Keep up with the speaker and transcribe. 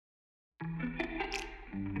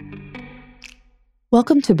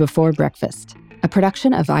Welcome to Before Breakfast, a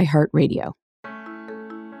production of iHeartRadio.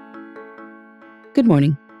 Good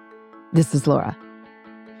morning. This is Laura.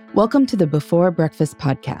 Welcome to the Before Breakfast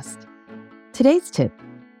podcast. Today's tip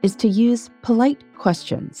is to use polite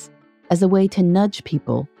questions as a way to nudge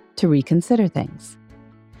people to reconsider things.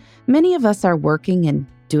 Many of us are working and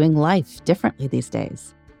doing life differently these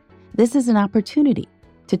days. This is an opportunity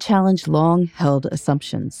to challenge long-held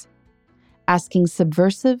assumptions. Asking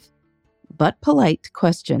subversive but polite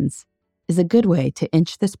questions is a good way to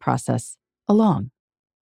inch this process along.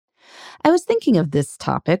 I was thinking of this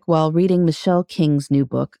topic while reading Michelle King's new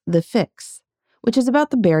book, The Fix, which is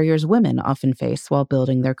about the barriers women often face while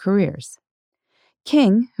building their careers.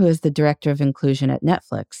 King, who is the director of inclusion at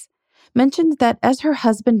Netflix, mentioned that as her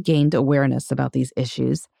husband gained awareness about these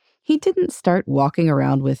issues, he didn't start walking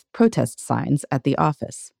around with protest signs at the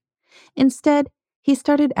office. Instead, he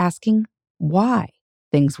started asking why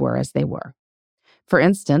things were as they were. For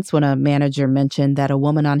instance, when a manager mentioned that a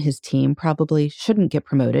woman on his team probably shouldn't get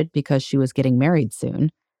promoted because she was getting married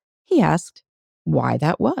soon, he asked why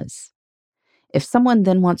that was. If someone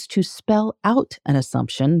then wants to spell out an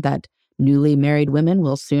assumption that newly married women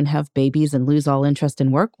will soon have babies and lose all interest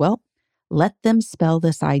in work, well, let them spell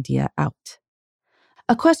this idea out.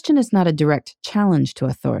 A question is not a direct challenge to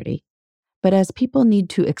authority, but as people need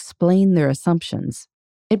to explain their assumptions,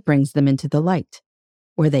 it brings them into the light,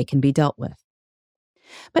 where they can be dealt with.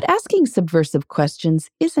 But asking subversive questions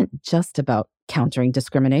isn't just about countering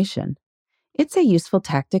discrimination. It's a useful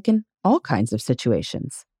tactic in all kinds of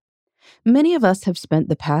situations. Many of us have spent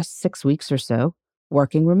the past 6 weeks or so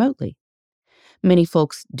working remotely. Many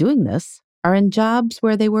folks doing this are in jobs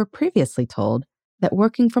where they were previously told that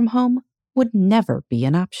working from home would never be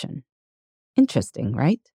an option. Interesting,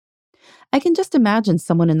 right? I can just imagine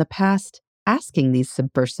someone in the past asking these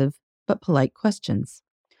subversive but polite questions.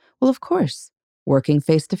 Well, of course, working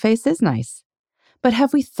face-to-face is nice. But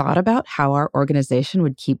have we thought about how our organization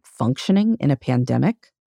would keep functioning in a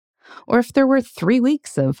pandemic? Or if there were 3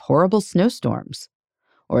 weeks of horrible snowstorms?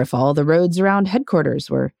 Or if all the roads around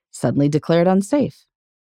headquarters were suddenly declared unsafe?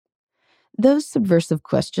 Those subversive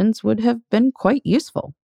questions would have been quite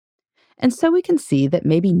useful. And so we can see that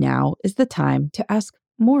maybe now is the time to ask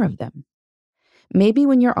more of them. Maybe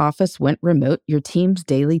when your office went remote, your team's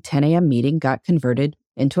daily 10 a.m. meeting got converted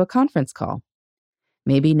into a conference call.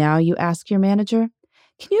 Maybe now you ask your manager,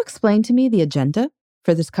 "Can you explain to me the agenda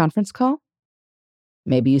for this conference call?"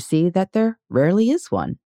 Maybe you see that there rarely is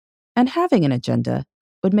one, and having an agenda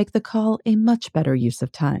would make the call a much better use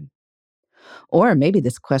of time. Or maybe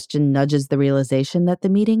this question nudges the realization that the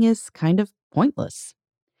meeting is kind of pointless.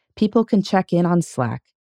 People can check in on Slack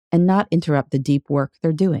and not interrupt the deep work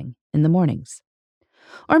they're doing in the mornings.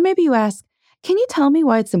 Or maybe you ask, "Can you tell me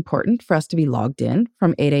why it's important for us to be logged in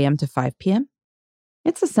from 8 a.m. to 5 p.m.?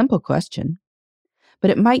 It's a simple question,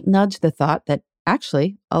 but it might nudge the thought that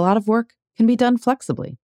actually a lot of work can be done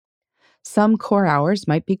flexibly. Some core hours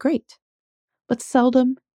might be great, but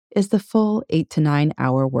seldom is the full 8 to 9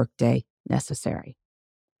 hour workday necessary.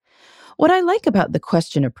 What I like about the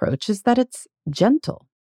question approach is that it's gentle.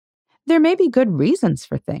 There may be good reasons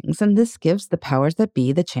for things, and this gives the powers that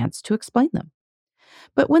be the chance to explain them.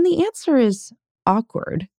 But when the answer is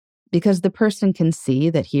awkward, because the person can see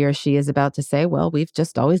that he or she is about to say, "Well, we've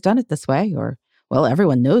just always done it this way," or, "Well,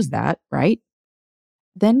 everyone knows that, right?"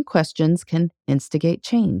 Then questions can instigate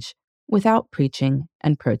change without preaching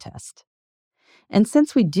and protest. And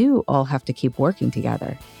since we do all have to keep working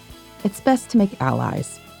together, it's best to make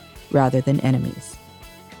allies rather than enemies.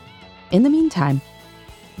 In the meantime,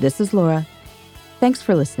 this is Laura. Thanks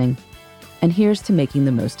for listening, and here's to making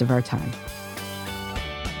the most of our time.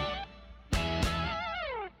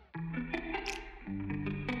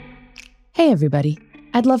 Hey everybody,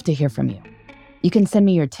 I'd love to hear from you. You can send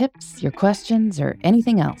me your tips, your questions, or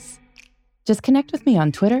anything else. Just connect with me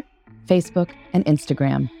on Twitter, Facebook, and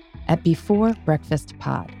Instagram at Before Breakfast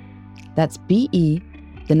Pod. That's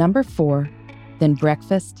BE4, then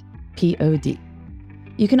Breakfast, POD.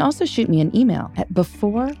 You can also shoot me an email at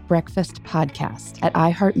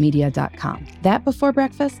beforebreakfastpodcast@iheartmedia.com. That Before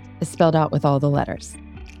Breakfast is spelled out with all the letters.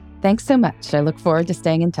 Thanks so much. I look forward to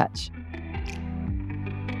staying in touch.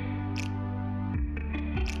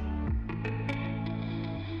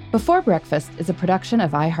 Before Breakfast is a production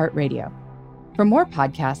of iHeartRadio. For more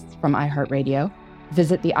podcasts from iHeartRadio,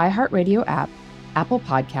 visit the iHeartRadio app, Apple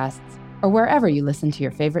Podcasts, or wherever you listen to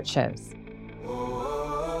your favorite shows.